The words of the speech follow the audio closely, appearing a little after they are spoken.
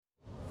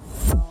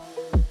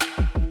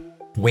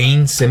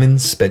Wayne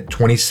Simmons spent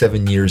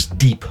 27 years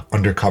deep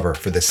undercover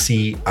for the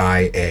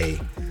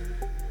CIA,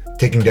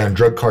 taking down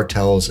drug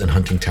cartels and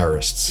hunting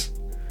terrorists.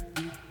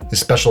 His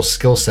special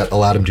skill set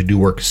allowed him to do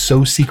work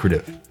so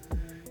secretive,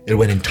 it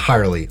went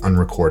entirely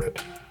unrecorded.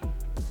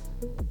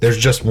 There's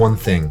just one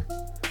thing.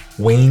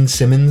 Wayne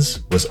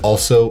Simmons was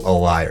also a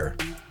liar.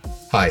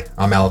 Hi,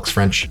 I'm Alex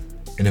French,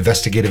 an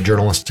investigative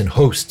journalist and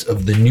host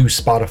of the new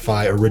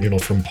Spotify original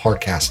from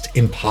Parcast,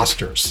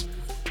 Impostors.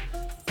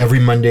 Every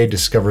Monday,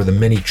 discover the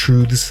many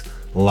truths,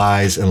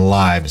 lies, and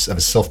lives of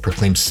a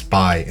self-proclaimed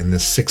spy in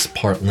this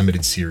 6-part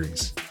limited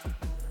series.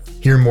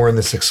 Hear more in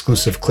this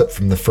exclusive clip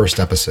from the first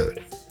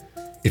episode.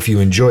 If you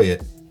enjoy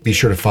it, be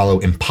sure to follow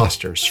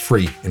Impostors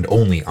free and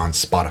only on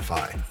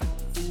Spotify.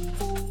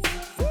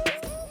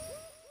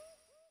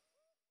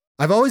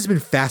 I've always been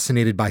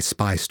fascinated by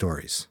spy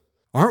stories.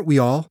 Aren't we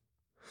all?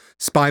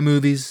 Spy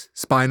movies,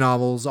 spy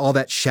novels, all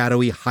that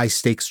shadowy,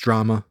 high-stakes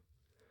drama.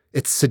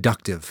 It's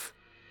seductive.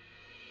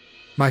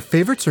 My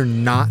favorites are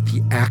not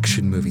the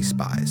action movie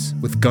spies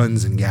with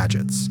guns and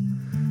gadgets.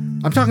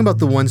 I'm talking about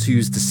the ones who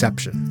use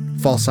deception,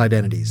 false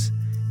identities.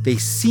 They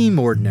seem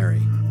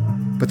ordinary,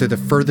 but they're the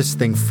furthest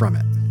thing from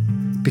it.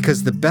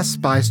 Because the best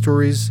spy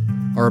stories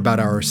are about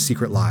our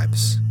secret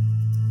lives.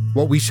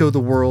 What we show the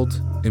world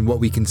and what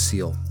we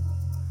conceal.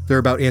 They're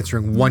about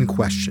answering one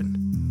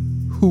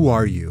question. Who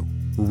are you,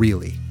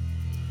 really?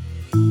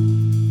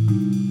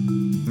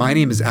 My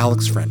name is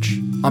Alex French.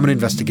 I'm an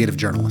investigative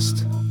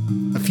journalist.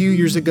 A few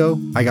years ago,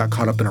 I got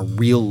caught up in a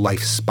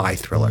real-life spy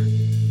thriller.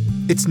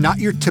 It's not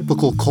your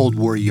typical Cold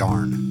War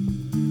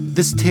yarn.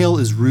 This tale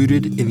is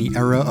rooted in the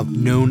era of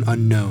known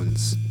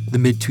unknowns, the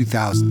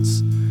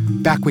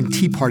mid-2000s, back when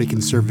Tea Party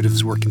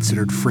conservatives were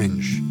considered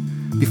fringe,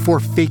 before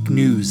fake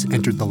news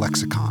entered the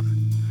lexicon,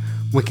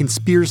 when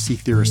conspiracy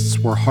theorists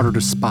were harder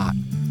to spot,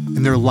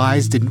 and their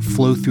lies didn't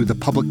flow through the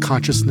public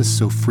consciousness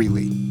so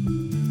freely.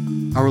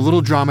 Our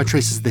little drama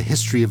traces the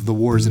history of the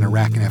wars in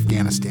Iraq and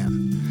Afghanistan,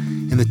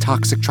 and the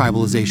toxic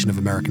tribalization of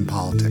American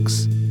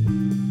politics.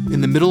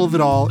 In the middle of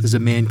it all is a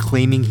man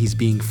claiming he's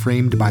being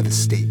framed by the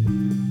state,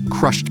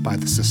 crushed by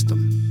the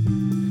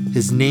system.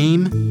 His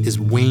name is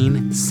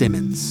Wayne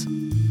Simmons.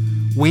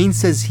 Wayne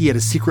says he had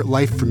a secret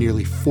life for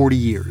nearly 40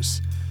 years,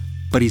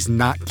 but he's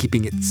not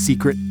keeping it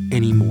secret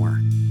anymore.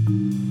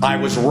 I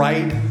was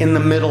right in the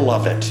middle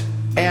of it,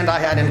 and I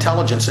had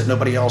intelligence that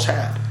nobody else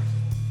had.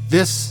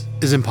 This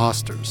is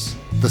Impostors,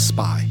 The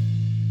Spy.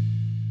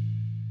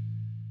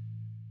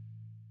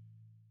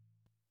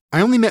 I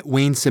only met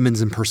Wayne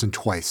Simmons in person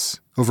twice,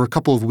 over a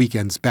couple of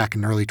weekends back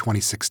in early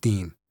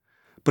 2016.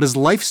 But his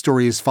life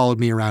story has followed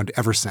me around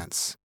ever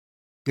since.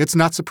 It's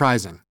not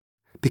surprising,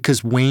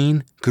 because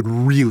Wayne could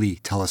really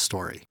tell a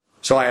story.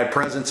 So I had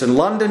presence in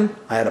London,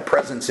 I had a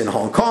presence in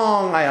Hong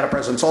Kong, I had a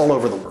presence all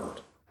over the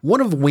world.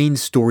 One of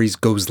Wayne's stories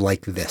goes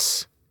like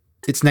this.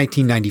 It's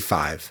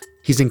 1995.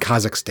 He's in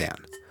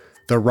Kazakhstan,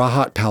 the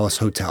Rahat Palace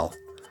Hotel,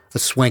 a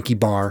swanky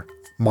bar,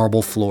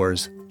 marble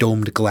floors,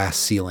 domed glass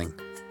ceiling.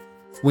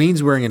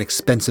 Wayne's wearing an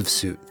expensive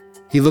suit.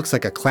 He looks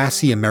like a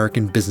classy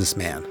American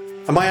businessman.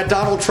 Am I a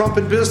Donald Trump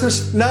in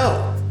business?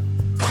 No.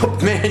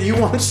 But man, you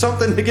want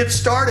something to get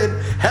started?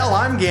 Hell,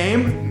 I'm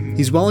game.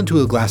 He's well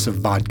into a glass of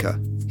vodka.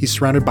 He's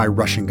surrounded by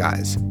Russian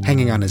guys,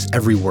 hanging on his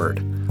every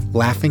word,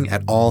 laughing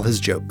at all his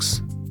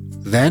jokes.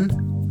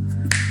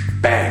 Then,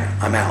 bang,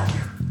 I'm out.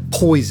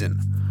 Poison.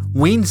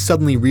 Wayne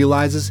suddenly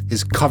realizes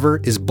his cover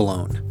is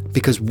blown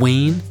because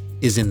Wayne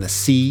is in the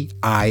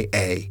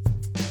CIA.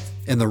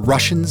 And the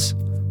Russians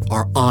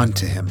are on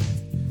to him.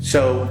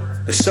 So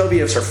the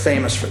Soviets are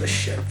famous for this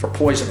shit, for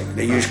poisoning.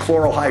 They use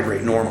chloral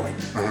hydrate normally.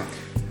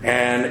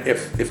 And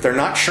if they're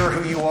not sure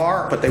who you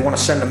are, but they want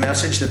to send a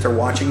message that they're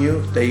watching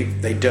you,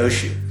 they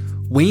dose you.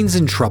 Wayne's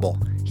in trouble.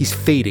 He's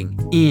fading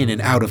in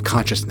and out of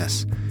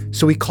consciousness.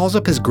 So he calls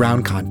up his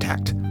ground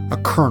contact, a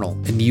colonel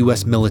in the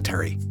U.S.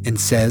 military, and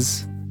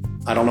says,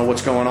 I don't know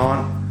what's going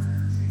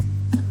on,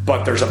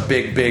 but there's a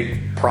big,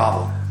 big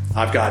problem.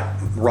 I've got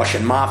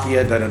Russian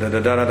mafia,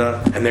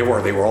 and they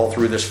were all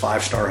through this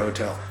 5-star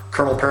hotel.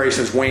 Colonel Perry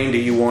says, Wayne, do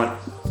you want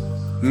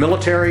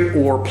military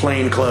or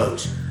plain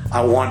clothes?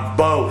 I want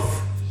both.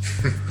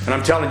 And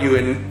I'm telling you,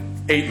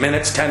 in 8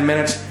 minutes, 10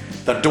 minutes,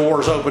 the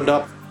doors opened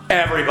up,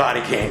 everybody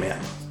came in.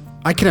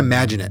 I can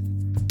imagine it.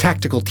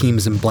 Tactical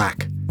teams in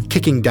black,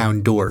 kicking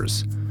down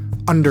doors.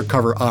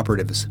 Undercover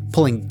operatives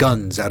pulling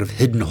guns out of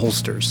hidden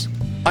holsters.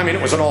 I mean,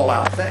 it was an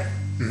all-out thing.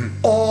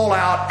 All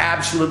out,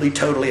 absolutely,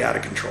 totally out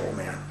of control,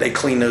 man. They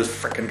clean those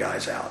frickin'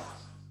 guys out.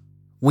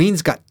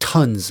 Wayne's got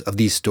tons of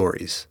these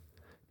stories.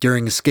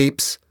 During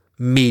escapes,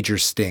 major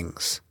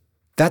stings.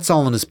 That's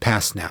all in his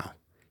past now.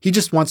 He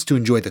just wants to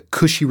enjoy the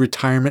cushy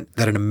retirement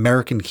that an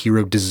American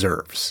hero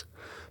deserves.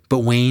 But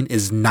Wayne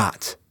is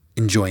not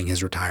enjoying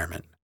his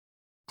retirement.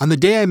 On the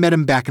day I met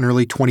him back in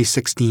early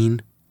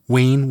 2016,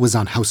 Wayne was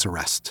on house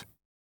arrest.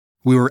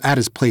 We were at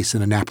his place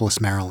in Annapolis,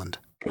 Maryland.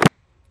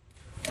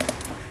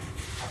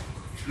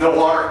 No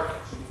water?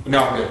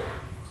 No, I'm good.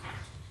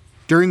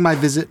 During my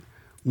visit,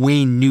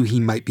 Wayne knew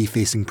he might be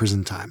facing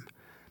prison time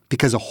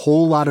because a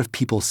whole lot of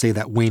people say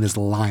that Wayne is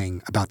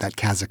lying about that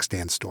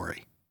Kazakhstan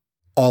story.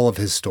 all of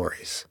his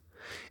stories.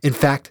 In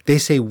fact, they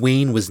say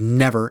Wayne was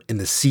never in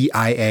the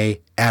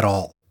CIA at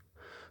all.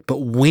 But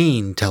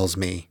Wayne tells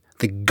me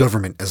the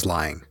government is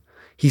lying.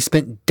 He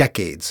spent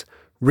decades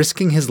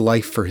risking his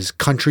life for his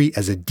country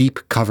as a deep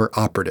cover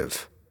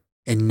operative.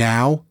 And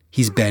now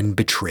he's been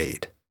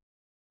betrayed.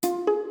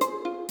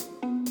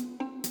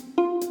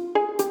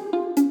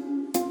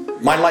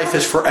 My life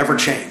is forever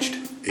changed.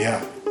 Yeah.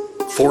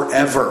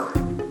 Forever.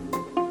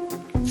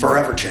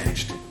 Forever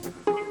changed.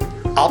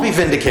 I'll be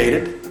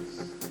vindicated.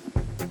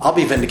 I'll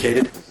be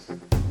vindicated.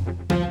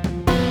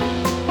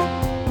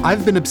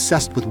 I've been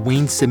obsessed with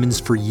Wayne Simmons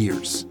for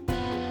years.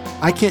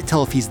 I can't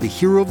tell if he's the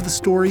hero of the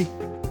story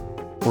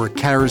or a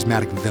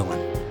charismatic villain.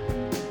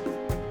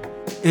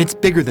 And it's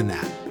bigger than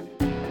that.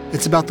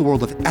 It's about the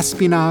world of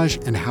espionage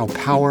and how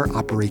power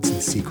operates in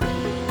secret.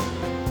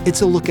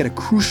 It's a look at a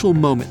crucial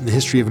moment in the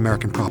history of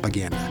American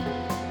propaganda.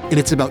 And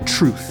it's about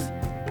truth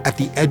at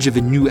the edge of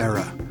a new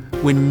era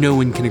when no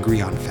one can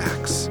agree on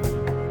facts.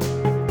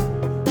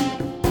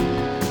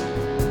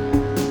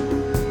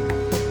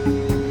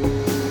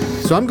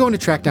 So I'm going to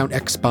track down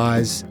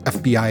ex-spies,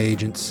 FBI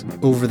agents,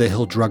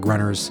 over-the-hill drug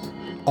runners,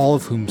 all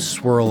of whom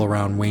swirl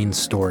around Wayne's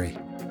story.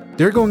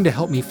 They're going to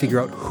help me figure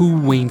out who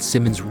Wayne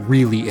Simmons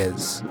really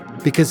is.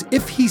 Because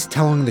if he's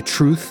telling the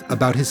truth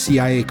about his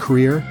CIA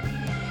career,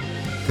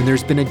 then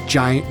there's been a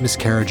giant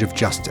miscarriage of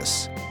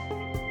justice.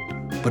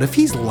 But if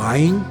he's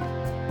lying,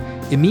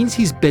 it means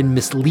he's been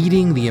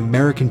misleading the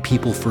American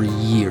people for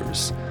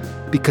years.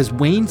 Because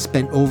Wayne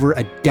spent over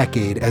a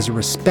decade as a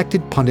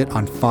respected pundit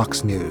on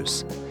Fox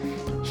News.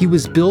 He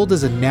was billed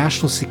as a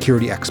national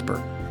security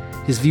expert.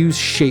 His views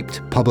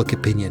shaped public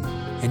opinion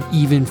and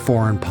even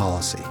foreign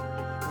policy.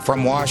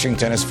 From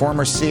Washington is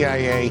former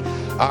CIA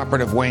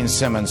operative Wayne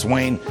Simmons.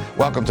 Wayne,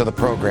 welcome to the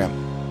program.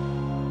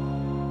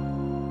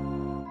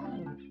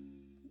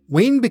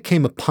 Wayne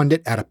became a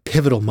pundit at a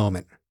pivotal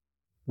moment,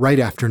 right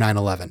after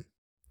 9/11.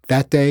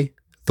 That day,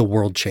 the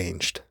world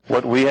changed.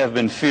 What we have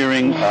been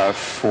fearing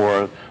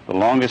for the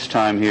longest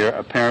time here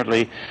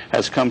apparently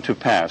has come to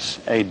pass.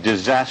 A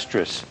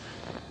disastrous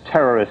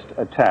terrorist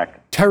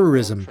attack.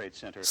 Terrorism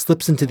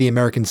slips into the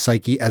American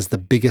psyche as the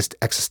biggest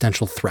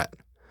existential threat.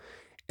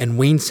 And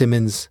Wayne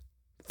Simmons,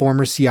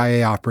 former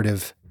CIA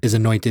operative, is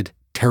anointed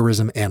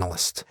terrorism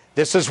analyst.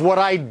 This is what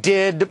I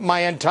did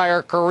my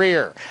entire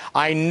career.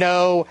 I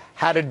know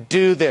how to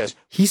do this.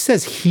 He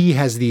says he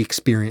has the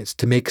experience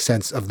to make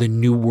sense of the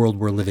new world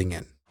we're living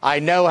in. I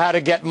know how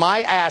to get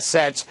my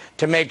assets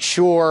to make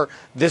sure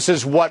this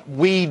is what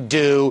we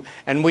do,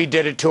 and we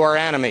did it to our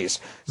enemies.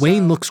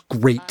 Wayne looks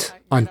great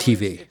on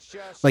TV,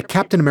 like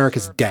Captain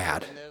America's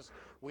dad.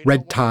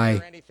 Red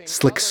tie,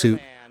 slick suit,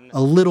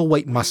 a little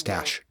white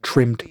mustache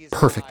trimmed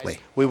perfectly.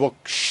 We will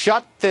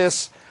shut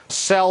this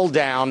cell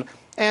down,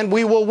 and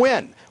we will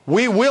win.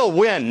 We will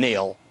win,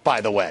 Neil,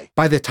 by the way.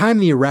 By the time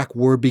the Iraq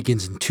War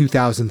begins in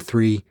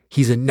 2003,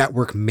 he's a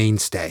network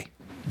mainstay.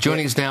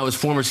 Joining us now is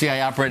former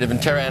CIA operative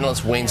and terror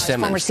analyst Wayne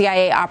Simmons. Former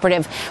CIA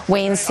operative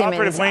Wayne Simmons.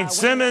 Operative Wayne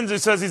Simmons, who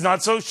says he's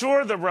not so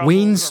sure the rebels.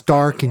 Wayne's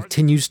star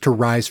continues to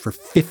rise for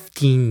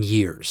 15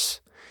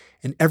 years.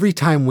 And every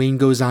time Wayne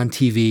goes on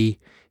TV,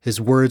 his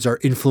words are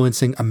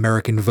influencing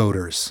American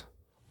voters.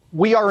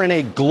 We are in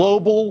a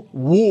global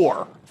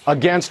war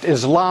against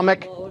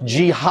Islamic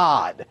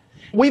jihad.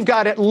 We've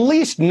got at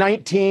least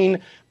 19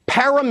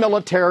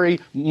 paramilitary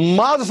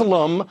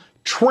Muslim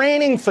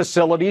training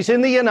facilities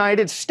in the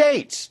United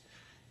States.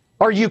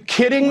 Are you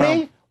kidding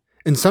me?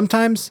 And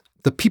sometimes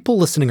the people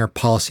listening are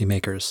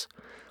policymakers,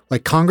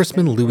 like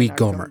Congressman Louis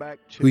Gohmert,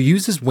 who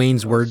uses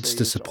Wayne's words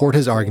to support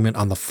his argument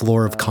on the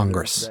floor of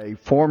Congress. A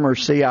former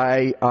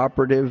CIA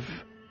operative,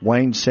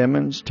 Wayne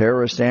Simmons,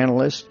 terrorist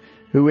analyst,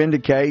 who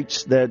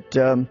indicates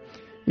that,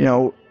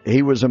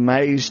 he was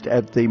amazed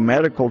at the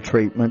medical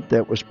treatment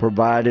that was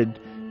provided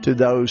to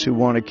those who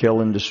want to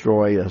kill and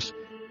destroy us.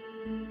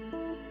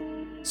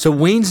 So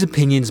Wayne's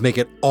opinions make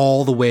it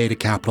all the way to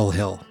Capitol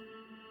Hill.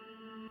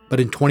 But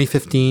in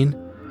 2015,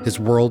 his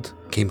world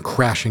came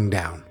crashing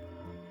down.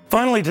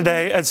 Finally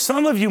today, as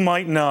some of you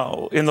might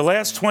know, in the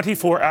last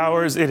 24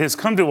 hours, it has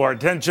come to our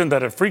attention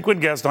that a frequent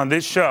guest on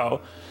this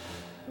show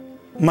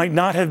might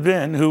not have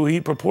been who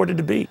he purported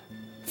to be.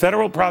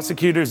 Federal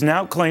prosecutors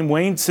now claim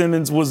Wayne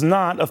Simmons was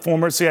not a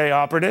former CIA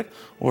operative,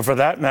 or for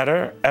that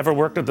matter, ever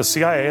worked at the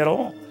CIA at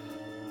all.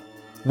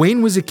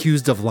 Wayne was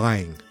accused of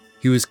lying.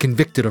 He was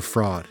convicted of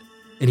fraud,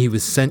 and he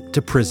was sent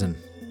to prison.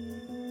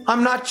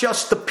 I'm not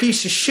just the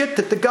piece of shit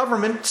that the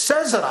government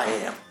says that I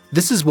am.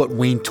 This is what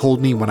Wayne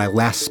told me when I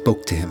last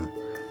spoke to him,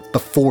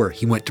 before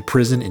he went to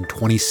prison in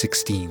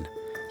 2016.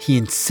 He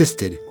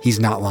insisted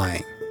he's not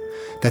lying,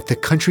 that the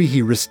country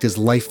he risked his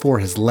life for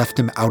has left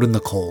him out in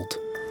the cold.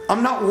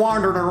 I'm not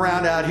wandering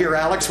around out here,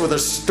 Alex, with a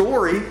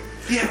story.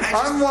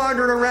 I'm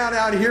wandering around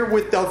out here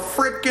with the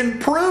frickin'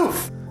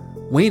 proof.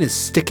 Wayne is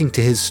sticking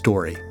to his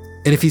story,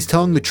 and if he's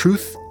telling the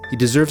truth, he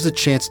deserves a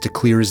chance to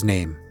clear his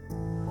name.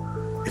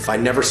 If I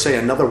never say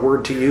another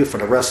word to you for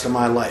the rest of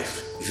my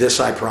life, this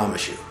I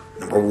promise you.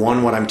 Number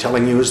one, what I'm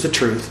telling you is the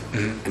truth.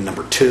 And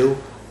number two,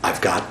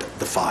 I've got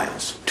the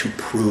files to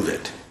prove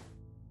it.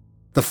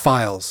 The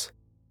files.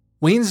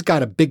 Wayne's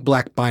got a big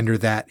black binder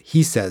that,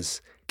 he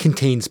says,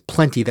 contains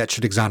plenty that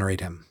should exonerate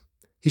him.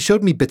 He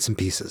showed me bits and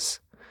pieces.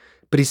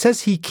 But he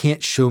says he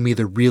can't show me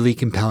the really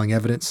compelling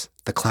evidence,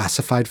 the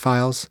classified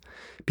files,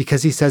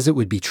 because he says it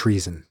would be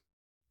treason.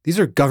 These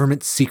are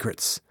government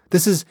secrets.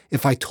 This is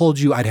if I told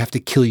you I'd have to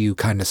kill you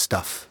kind of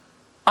stuff.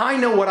 I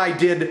know what I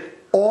did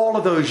all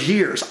of those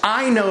years.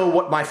 I know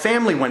what my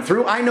family went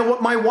through. I know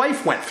what my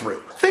wife went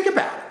through. Think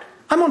about it.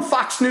 I'm on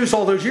Fox News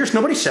all those years.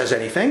 Nobody says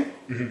anything.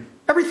 Mm-hmm.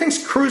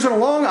 Everything's cruising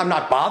along. I'm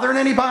not bothering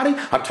anybody.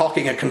 I'm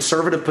talking a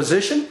conservative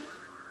position.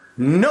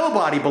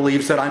 Nobody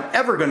believes that I'm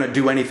ever going to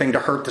do anything to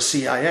hurt the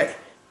CIA.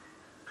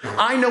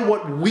 I know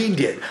what we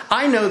did.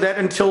 I know that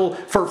until,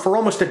 for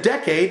almost a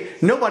decade,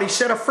 nobody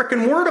said a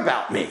frickin' word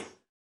about me.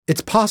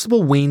 It's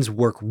possible Wayne's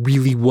work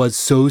really was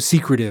so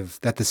secretive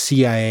that the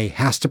CIA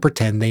has to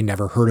pretend they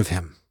never heard of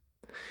him.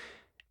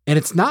 And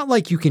it's not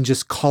like you can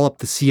just call up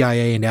the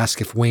CIA and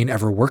ask if Wayne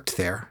ever worked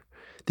there.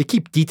 They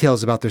keep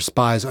details about their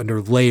spies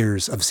under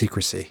layers of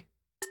secrecy.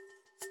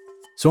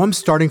 So I'm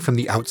starting from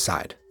the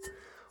outside.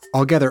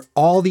 I'll gather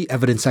all the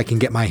evidence I can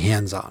get my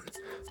hands on,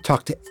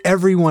 talk to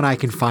everyone I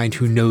can find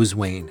who knows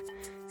Wayne,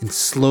 and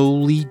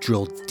slowly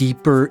drill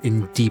deeper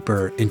and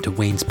deeper into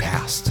Wayne's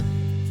past.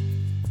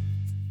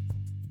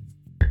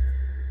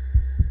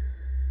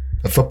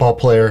 A football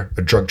player,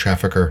 a drug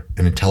trafficker,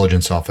 an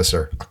intelligence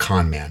officer, a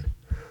con man.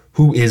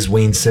 Who is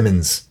Wayne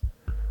Simmons?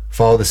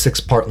 Follow the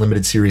 6-part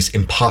limited series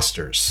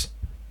Impostors.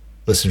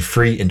 Listen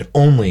free and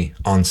only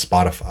on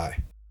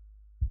Spotify.